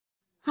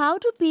How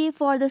to pay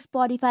for the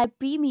Spotify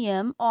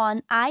Premium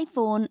on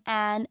iPhone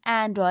and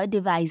Android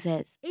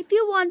devices. If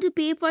you want to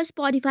pay for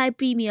Spotify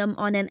Premium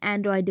on an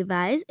Android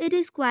device, it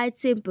is quite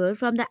simple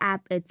from the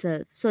app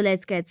itself. So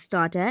let's get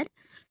started.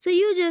 So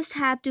you just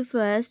have to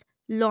first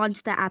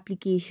launch the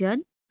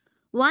application.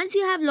 Once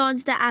you have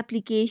launched the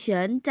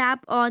application,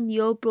 tap on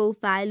your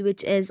profile,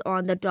 which is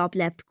on the top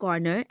left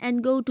corner,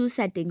 and go to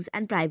Settings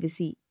and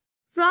Privacy.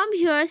 From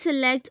here,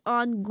 select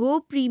on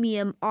Go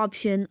Premium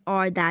option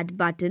or that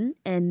button,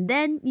 and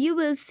then you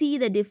will see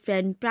the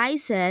different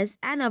prices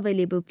and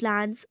available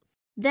plans.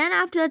 Then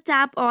after,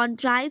 tap on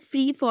Try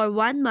Free for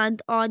 1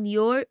 month on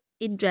your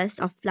interest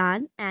of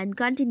plan and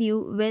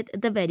continue with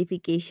the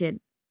verification.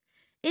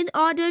 In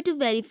order to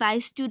verify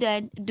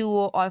student,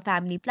 duo or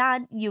family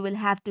plan, you will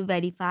have to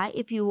verify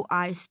if you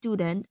are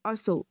student or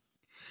so.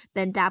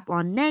 Then tap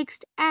on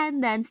Next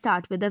and then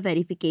start with the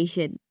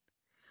verification.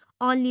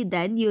 Only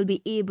then you'll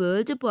be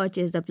able to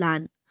purchase the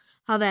plan.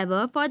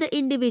 However, for the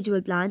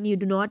individual plan, you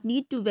do not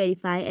need to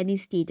verify any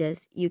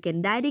status. You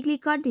can directly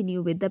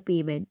continue with the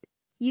payment.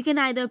 You can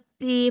either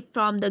pay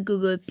from the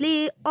Google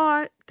Play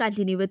or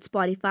continue with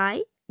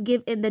Spotify.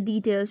 Give in the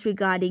details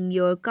regarding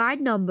your card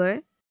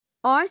number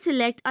or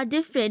select a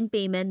different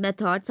payment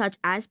method such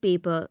as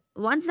PayPal.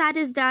 Once that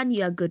is done,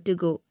 you are good to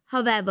go.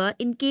 However,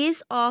 in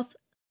case of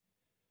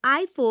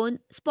iPhone,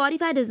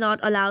 Spotify does not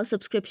allow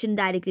subscription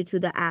directly through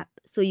the app,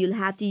 so you'll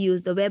have to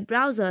use the web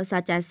browser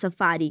such as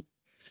Safari.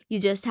 You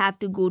just have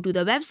to go to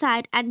the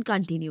website and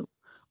continue.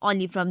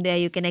 Only from there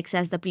you can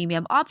access the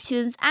premium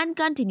options and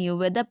continue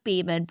with the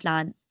payment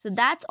plan. So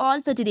that's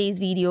all for today's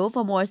video.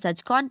 For more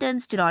such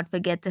contents, do not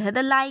forget to hit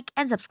the like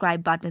and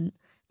subscribe button.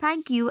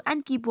 Thank you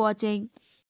and keep watching.